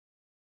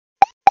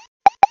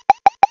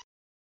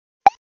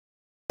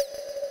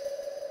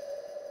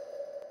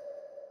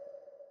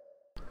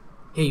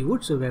Hey,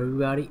 what's up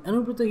everybody,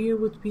 Anubrata here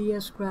with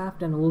PS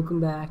Craft and welcome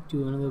back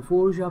to another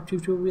Photoshop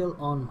tutorial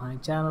on my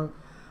channel.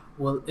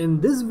 Well,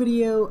 in this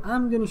video,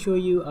 I'm going to show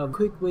you a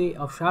quick way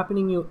of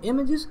sharpening your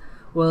images.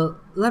 Well,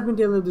 let me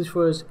tell you this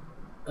first.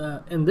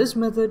 In this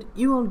method,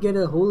 you won't get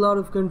a whole lot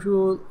of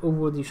control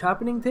over the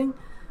sharpening thing,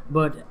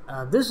 but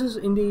this is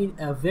indeed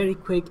a very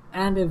quick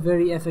and a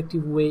very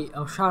effective way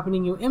of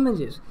sharpening your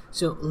images.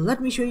 So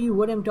let me show you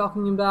what I'm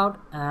talking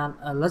about, and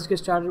let's get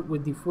started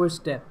with the first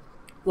step.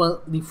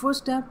 Well, the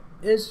first step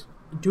is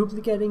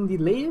duplicating the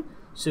layer.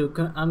 So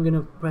I'm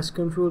gonna press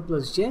Ctrl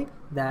plus J,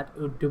 that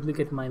would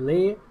duplicate my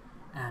layer,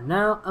 and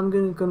now I'm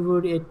gonna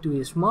convert it to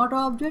a smart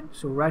object.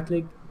 So right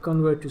click,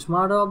 convert to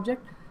smart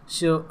object.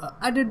 So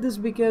I did this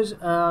because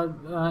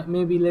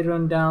maybe later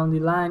on down the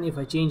line, if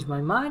I change my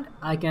mind,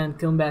 I can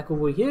come back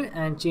over here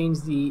and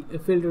change the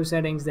filter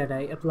settings that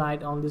I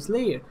applied on this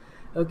layer.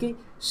 Okay,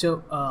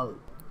 so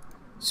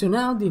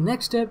now the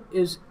next step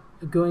is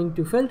going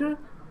to filter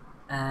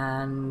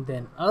and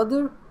then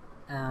other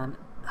and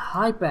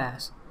high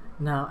pass.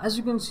 Now as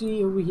you can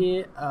see over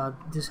here,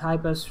 this high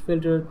pass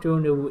filter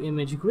turned over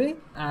image gray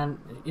and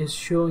is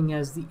showing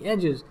as the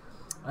edges.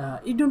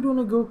 You don't want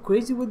to go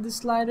crazy with this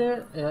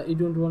slider. You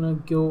don't want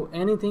to go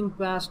anything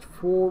past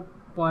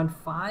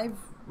 4.5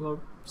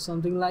 or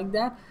something like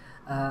that.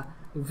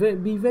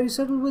 Be very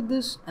subtle with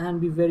this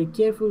and be very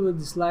careful with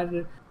the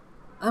slider.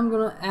 I'm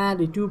gonna add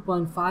a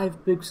 2.5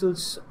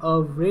 pixels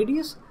of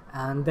radius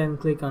and then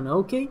click on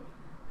OK.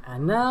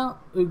 And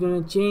now we're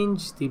going to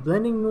change the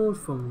blending mode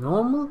from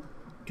normal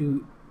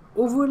to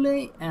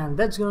overlay, and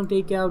that's going to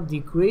take out the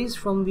grays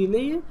from the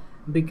layer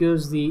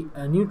because the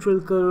neutral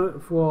color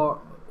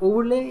for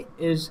overlay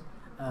is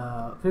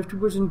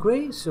 50%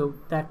 gray, so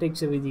that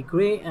takes away the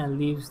gray and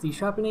leaves the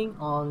sharpening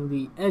on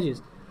the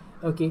edges.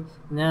 Okay,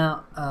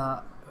 now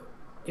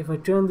if I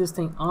turn this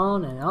thing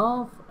on and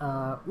off,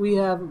 we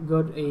have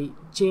got a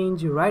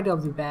change right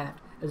off the bat,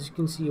 as you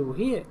can see over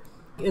here.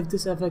 If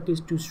this effect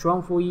is too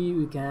strong for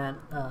you, you can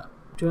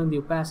turn the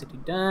opacity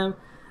down.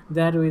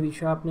 That way the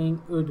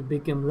sharpening would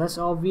become less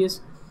obvious.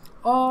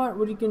 Or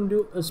what you can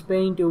do is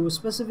paint over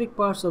specific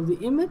parts of the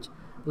image,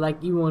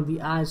 like you want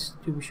the eyes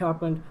to be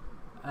sharpened,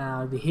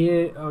 the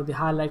hair or the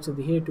highlights of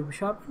the hair to be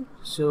sharpened.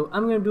 So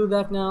I'm going to do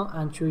that now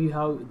and show you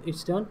how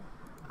it's done.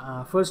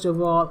 First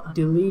of all,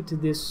 delete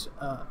this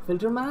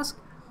filter mask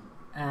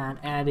and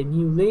add a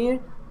new layer,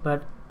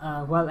 but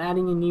while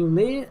adding a new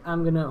layer,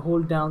 I'm gonna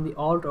hold down the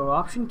Alt or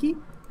Option key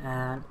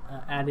and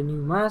add a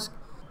new mask.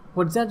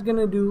 What that's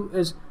gonna do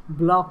is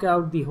block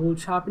out the whole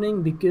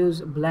sharpening, because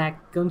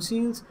black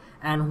conceals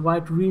and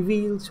white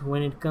reveals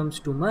when it comes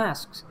to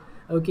masks.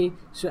 Okay,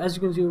 so as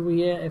you can see over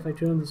here, if I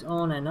turn this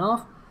on and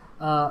off,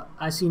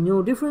 I see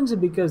no difference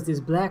because this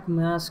black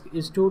mask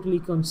is totally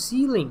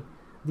concealing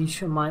the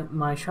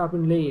my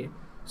sharpened layer.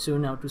 So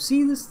now to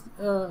see this,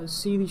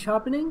 see the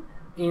sharpening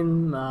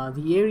in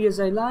the areas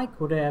I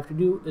like, what I have to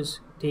do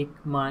is take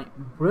my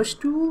brush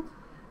tool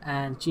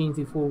and change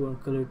the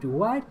foreground color to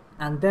white,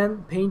 and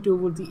then paint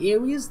over the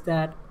areas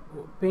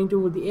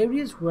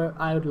where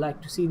I would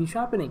like to see the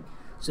sharpening.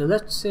 So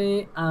let's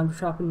say I'm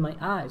sharpening my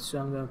eyes, so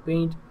I'm going to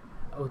paint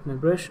with my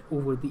brush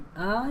over the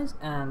eyes,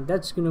 and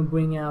that's going to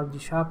bring out the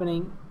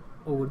sharpening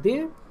over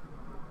there.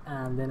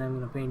 And then I'm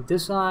going to paint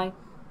this eye,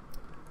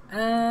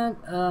 and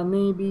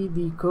maybe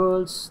the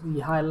curls,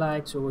 the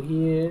highlights over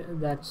here,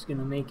 that's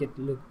gonna make it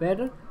look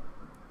better,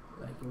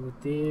 like over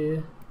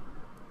there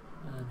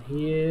and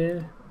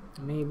here,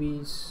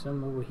 maybe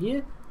some over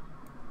here,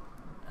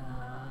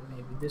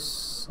 maybe this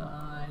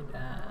side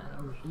and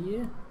over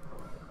here,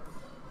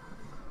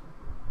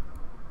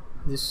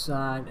 this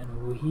side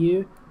and over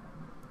here,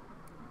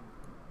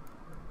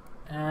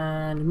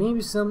 and maybe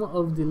some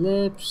of the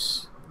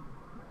lips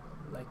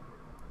like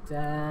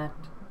that.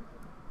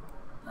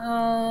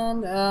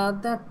 And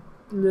that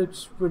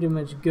looks pretty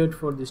much good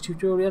for this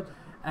tutorial.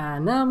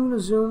 And now I'm going to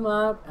zoom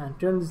out and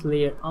turn this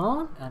layer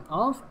on and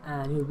off,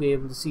 and you'll be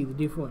able to see the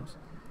difference.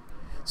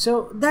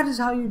 So that is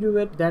how you do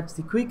it. That's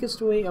the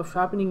quickest way of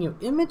sharpening your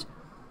image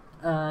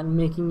and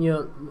making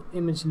your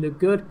image look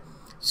good.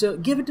 So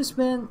give it a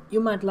spin,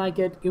 you might like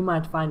it, you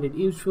might find it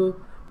useful.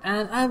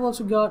 And I've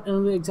also got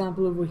another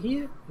example over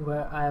here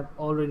where I've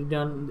already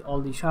done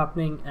all the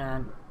sharpening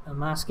and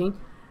masking.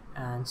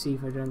 And see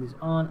if I turn this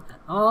on and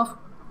off.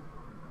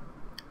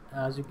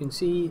 As you can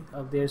see,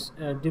 there's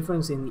a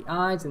difference in the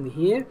eyes and the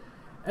hair.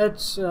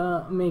 It's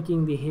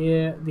making the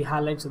hair, the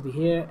highlights of the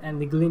hair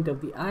and the glint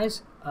of the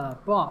eyes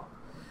pop.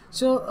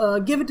 So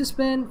give it a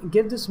spin,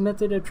 give this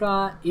method a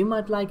try. You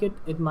might like it,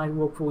 it might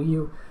work for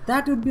you.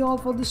 That would be all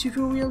for this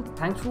tutorial.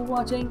 Thanks for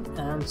watching,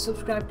 and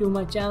subscribe to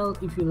my channel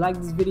if you like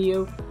this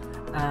video.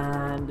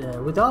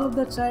 And with all of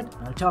that said,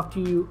 I'll talk to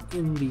you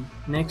in the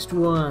next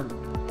one.